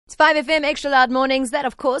It's 5FM Extra Loud Mornings. That,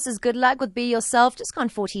 of course, is Good Luck with Be Yourself. Just gone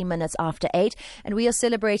 14 minutes after 8. And we are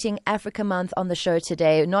celebrating Africa Month on the show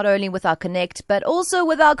today, not only with our Connect, but also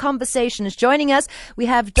with our conversations. Joining us, we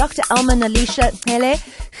have Dr. Alma-Nalisha Cele,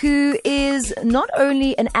 who is not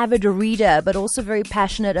only an avid reader, but also very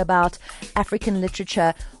passionate about African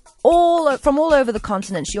literature from all over the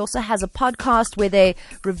continent. She also has a podcast where they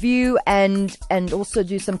review and also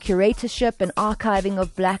do some curatorship and archiving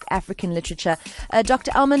of Black African literature.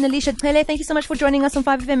 Dr. Alma-Nalisha Cele, thank you so much for joining us on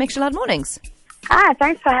 5FM Extra Loud Mornings. Hi,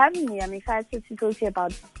 thanks for having me. I'm excited to talk to you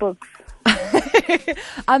about books.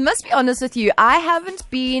 I must be honest with you, I haven't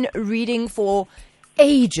been reading for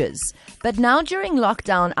ages, but now during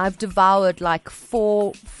lockdown, I've devoured like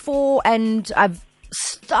four, and I've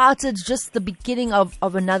started just the beginning of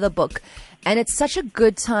another book, and it's such a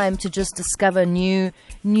good time to just discover new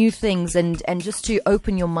things and just to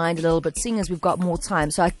open your mind a little bit, seeing as we've got more time.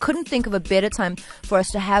 So I couldn't think of a better time for us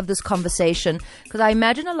to have this conversation, because I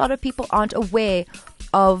imagine a lot of people aren't aware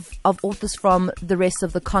of authors from the rest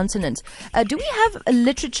of the continent. Do we have a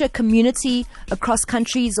literature community across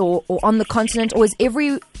countries or on the continent, or is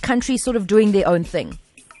every country sort of doing their own thing?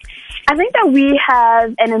 I think that we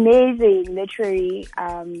have an amazing literary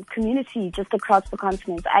community just across the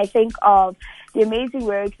continent. I think of the amazing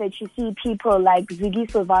work that you see people like Ziggy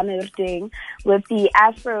Silvana doing with the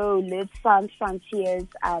Afro Lit Sans Frontiers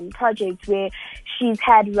project, where she's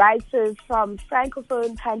had writers from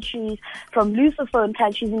Francophone countries, from Lusophone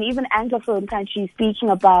countries, and even Anglophone countries speaking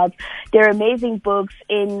about their amazing books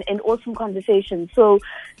in awesome conversations. So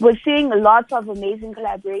we're seeing lots of amazing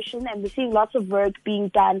collaboration, and we're seeing lots of work being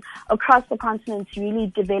done across the continent to really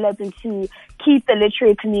develop and to keep the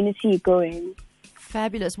literary community going.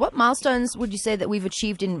 Fabulous. What milestones would you say that we've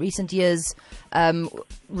achieved in recent years,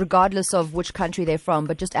 regardless of which country they're from,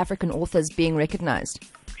 but just African authors being recognized?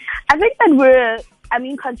 I think that we're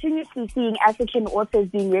continuously seeing African authors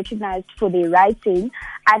being recognized for their writing.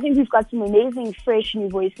 I think we've got some amazing, fresh new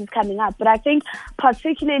voices coming up. But I think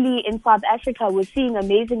particularly in South Africa, we're seeing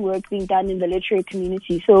amazing work being done in the literary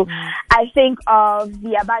community. So I think of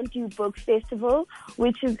the Abantu Book Festival,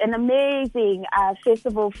 which is an amazing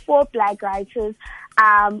festival for Black writers,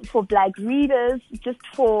 for Black readers, just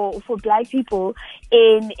for Black people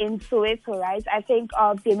in Soweto, right? I think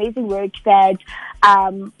of the amazing work that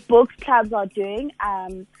book clubs are doing,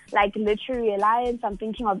 like Literary Alliance. I'm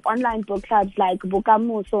thinking of online book clubs like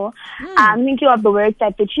Bokamuso. I'm thinking of the work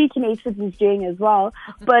that the Cheeky Natives is doing as well.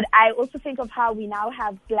 But I also think of how we now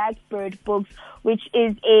have Blackbird Books, which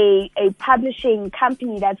is a publishing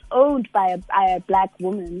company that's owned by a Black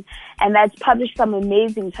woman, and that's published some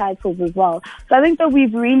amazing titles as well. So I think that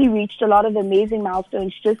we've really reached a lot of amazing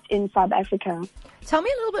milestones just in South Africa. Tell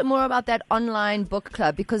me a little bit more about that online book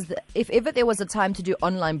club, because if ever there was a time to do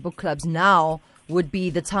online book clubs, now would be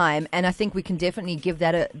the time, and I think we can definitely give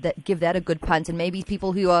that a good punt, and maybe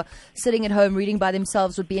people who are sitting at home reading by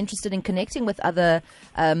themselves would be interested in connecting with other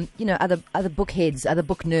book heads, other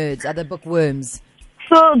book nerds, other bookworms.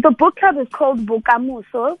 So the book club is called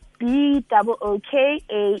Bokamuso, Bookamoso,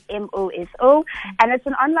 and it's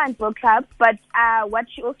an online book club. But what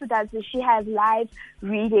she also does is she has live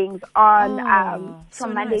readings on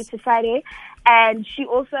from Monday to Friday, and she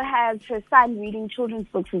also has her son reading children's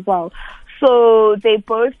books as well. So they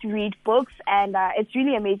both read books, and it's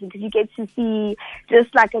really amazing because you get to see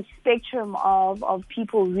just like a spectrum of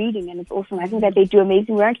people reading, and it's awesome. I think that they do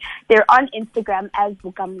amazing work. They're on Instagram as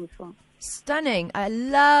Bokamuso. Stunning. I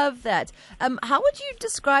love that. How would you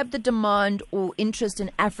describe the demand or interest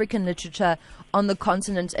in African literature on the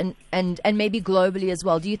continent and maybe globally as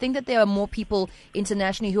well? Do you think that there are more people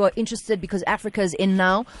internationally who are interested because Africa is in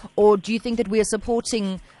now, or do you think that we are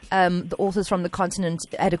supporting the authors from the continent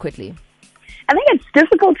adequately? I think it's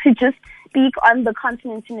difficult to just speak on the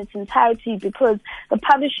continent in its entirety because the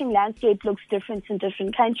publishing landscape looks different in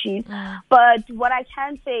different countries. But what I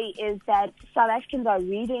can say is that South Africans are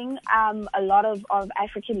reading a lot of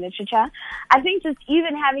African literature. I think just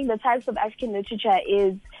even having the types of African literature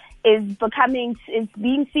is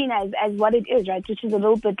being seen as what it is, right? Which is a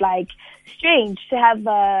little bit like strange to have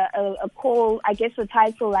a call, I guess, a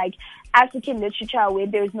title like African literature where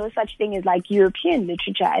there's no such thing as like European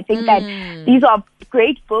literature. I think that these are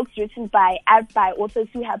great books written by authors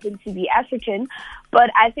who happen to be African, but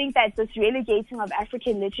I think that this relegating of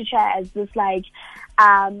African literature as this like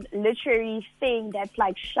literary thing that's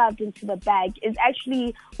like shoved into the bag is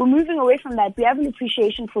actually, we're moving away from that. We have an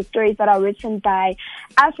appreciation for stories that are written by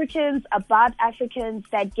Africans, about Africans,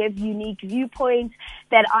 that give unique viewpoints,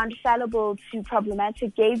 that aren't fallible to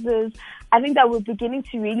problematic gazers. I think that we're beginning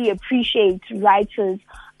to really appreciate writers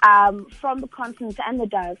from the continent and the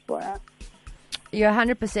diaspora. You're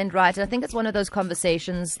 100% right. And I think it's one of those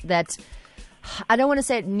conversations that I don't want to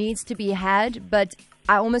say it needs to be had, but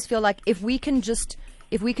I almost feel like if we can just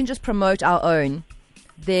promote our own,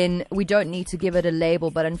 then we don't need to give it a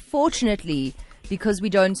label. But unfortunately, because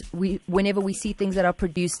whenever we see things that are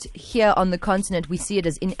produced here on the continent, we see it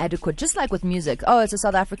as inadequate. Just like with music. Oh, it's a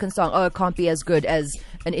South African song. Oh, it can't be as good as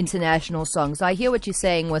an international song. So I hear what you're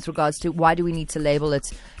saying with regards to why do we need to label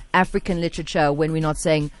it African literature when we're not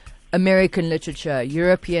saying American literature,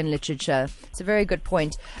 European literature. It's a very good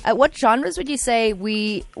point. What genres would you say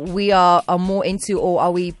we are more into, or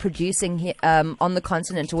are we producing here, on the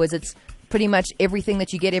continent, or is it pretty much everything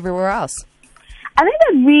that you get everywhere else? I think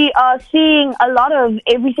that we are seeing a lot of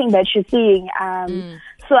everything that you're seeing.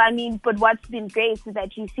 So, I mean, but what's been great is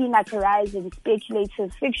that you've seen like a rise in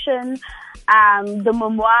speculative fiction. The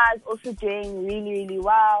memoirs also doing really, really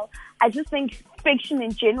well. I just think fiction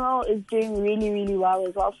in general is doing really, really well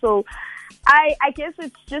as well. So I guess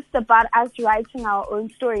it's just about us writing our own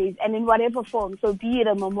stories, and in whatever form. So be it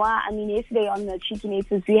a memoir. I mean, yesterday on the Cheeky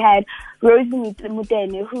Nators, we had Rosie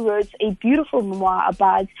Mutene, who wrote a beautiful memoir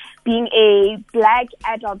about being a black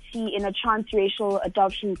adoptee in a transracial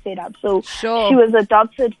adoption setup. So she was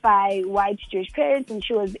adopted by white Jewish parents, and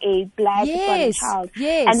she was a black foreign child.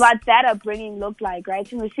 And what that upbringing looked like, right?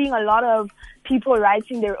 And we're seeing a lot of people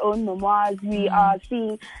writing their own memoirs.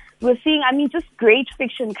 We're seeing, I mean, just great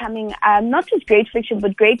fiction coming, not just great fiction,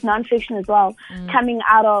 but great non-fiction as well, coming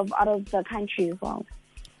out of the country as well.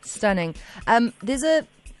 Stunning. There's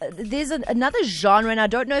another genre, and I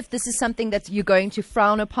don't know if this is something that you're going to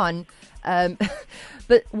frown upon,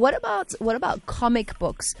 but what about comic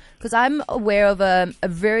books? Because I'm aware of a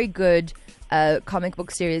very good comic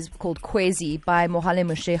book series called Kwezi by Mohale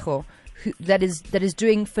Mashego, that is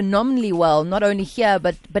doing phenomenally well, not only here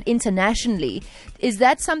but internationally. Is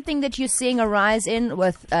that something that you're seeing a rise in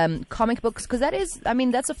with comic books? Because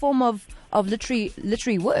that's a form of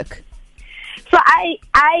literary work. So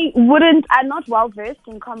I'm not well versed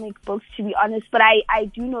in comic books, to be honest, but I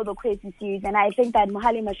do know the Kwezi series, and I think that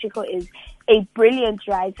Mohale Mashego is a brilliant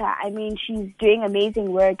writer. I mean, she's doing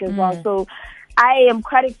amazing work as well. So I am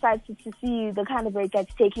quite excited to see the kind of work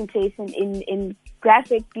that's taking place in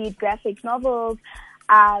graphic novels.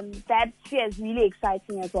 That is really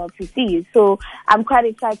exciting as well to see. So I'm quite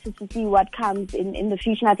excited to see what comes in the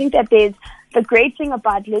future. And I think that the great thing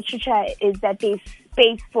about literature is that there's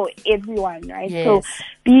space for everyone, right? Yes. So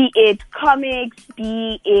be it comics,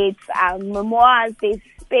 be it memoirs, there's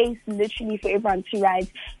space literally for everyone to write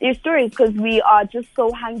their stories, because we are just so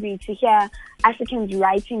hungry to hear Africans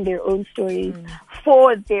writing their own stories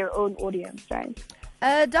for their own audience, right?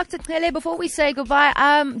 Dr. Cele, before we say goodbye,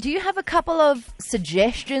 do you have a couple of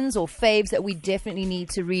suggestions or faves that we definitely need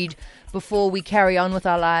to read before we carry on with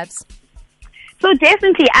our lives? So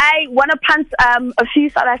definitely, I want to punt a few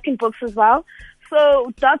South African books as well.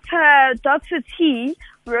 So Dr. T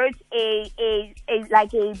wrote a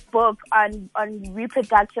book on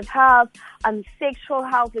reproductive health, on sexual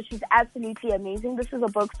health, which is absolutely amazing. This is a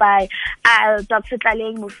book by Dr.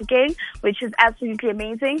 Tlaleng Mofokeng, which is absolutely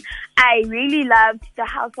amazing. I really loved The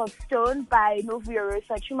House of Stone by Novuyo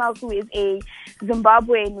Rosa Chuma, who is a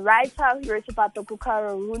Zimbabwean writer who wrote about the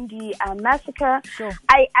Kukara-Rundi massacre. Sure.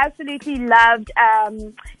 I absolutely loved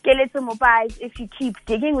Keleto Mobai's If You Keep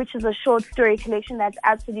Digging, which is a short story collection that's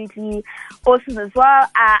absolutely awesome as well.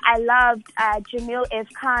 I loved Jamil F.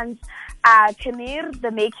 Khan's Kamir,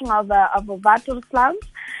 The Making of a Vatur Slums.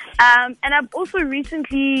 And I've also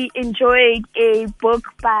recently enjoyed a book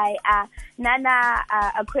by Nana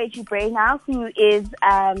Akweji Brena, who is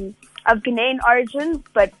of Ghanaian origin,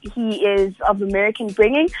 but he is of American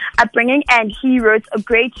upbringing, and he wrote a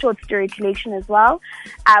great short story collection as well,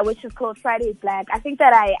 which is called Friday Black. I think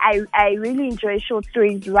that I really enjoy short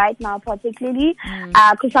stories right now, particularly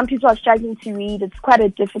because some people are struggling to read. It's quite a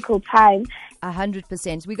difficult time.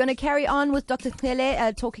 100%. We're going to carry on with Dr.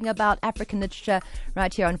 Cele talking about African literature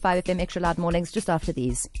right here on 5FM Extra Loud Mornings, just after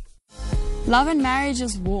these. Love and marriage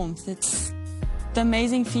is warmth. It's the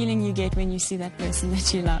amazing feeling you get when you see that person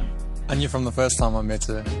that you love. I knew from the first time I met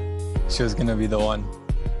her, she was going to be the one.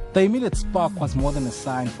 The immediate spark was more than a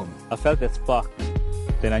sign for me. I felt that spark,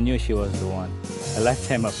 then I knew she was the one. A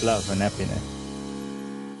lifetime of love and happiness.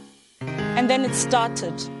 And then it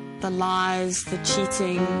started. The lies, the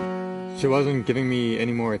cheating. She wasn't giving me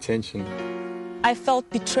any more attention. I felt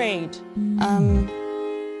betrayed.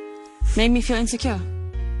 Made me feel insecure.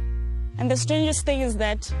 And the strangest thing is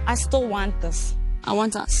that I still want this. I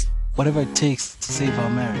want us. Whatever it takes to save our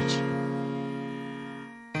marriage.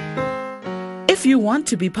 If you want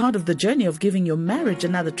to be part of the journey of giving your marriage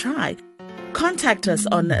another try, contact us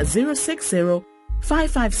on 060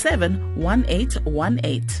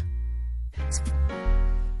 557-1818.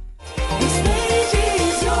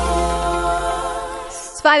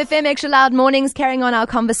 It's 5FM Extra Loud Mornings, carrying on our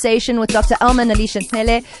conversation with Dr. Alma-Nalisha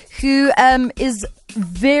Cele, who is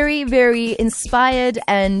very, very inspired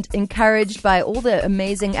and encouraged by all the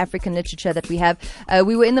amazing African literature that we have.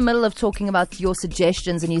 We were in the middle of talking about your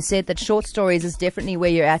suggestions, and you said that short stories is definitely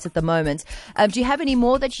where you're at the moment. Do you have any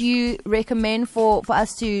more that you recommend for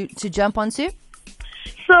us to jump onto?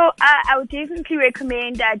 So I would definitely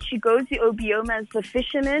recommend that she goes to Obioma's The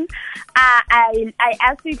Fisherman. I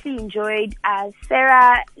absolutely enjoyed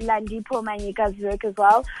Sarah Landipo Manyika's work as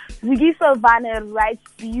well. Zugiso Vanner writes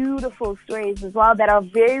beautiful stories as well that are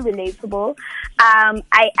very relatable.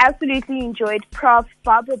 I absolutely enjoyed Prof.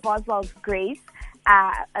 Barbara Boswell's Grace,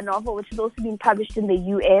 a novel which has also been published in the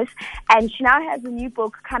US, and she now has a new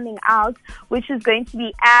book coming out which is going to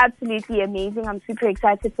be absolutely amazing. I'm super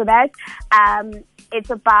excited for that. It's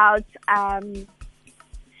about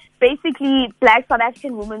basically Black South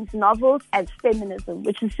African women's novels and feminism,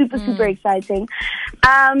 which is super exciting.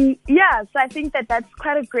 So I think that that's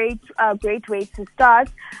quite a great way to start.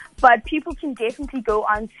 But people can definitely go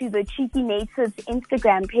onto the Cheeky Natives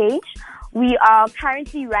Instagram page. We are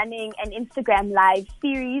currently running an Instagram live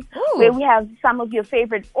series where we have some of your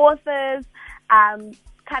favorite authors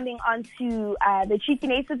coming onto the Cheeky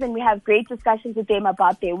Natives, and we have great discussions with them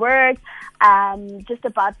about their work, just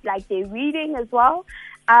about like their reading as well.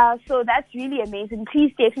 So that's really amazing.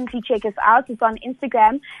 Please definitely check us out. It's on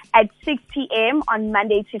Instagram at 6 p.m. on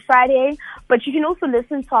Monday to Friday. But you can also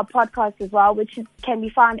listen to our podcast as well, which can be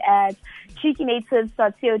found at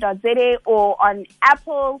cheekynatives.co.za or on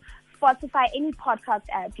Apple, Spotify, any podcast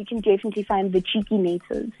app. You can definitely find the Cheeky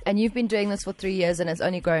Natives. And you've been doing this for 3 years, and it's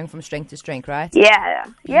only growing from strength to strength, right? Yeah,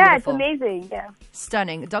 it's Beautiful. amazing. Yeah.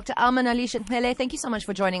 Stunning. Dr. Alma-Nalisha Cele, thank you so much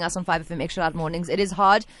for joining us on 5FM Extra Loud Mornings. It is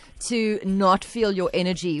hard to not feel your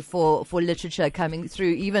energy for literature coming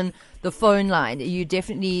through, even the phone line. You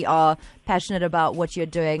definitely are passionate about what you're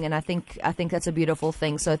doing, and I think that's a beautiful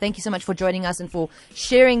thing. So thank you so much for joining us and for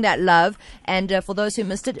sharing that love. And for those who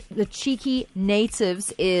missed it, the Cheeky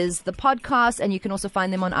Natives is the podcast, and you can also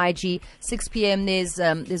find them on IG. 6 p.m. There's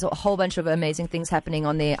a whole bunch of amazing things happening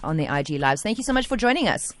on their IG lives. Thank you so much for joining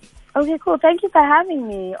us. Okay, cool. Thank you for having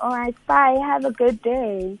me. All right, bye. Have a good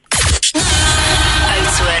day.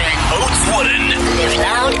 Oats Wooden. Live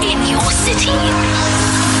loud in your city.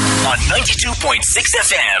 On 92.6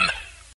 FM.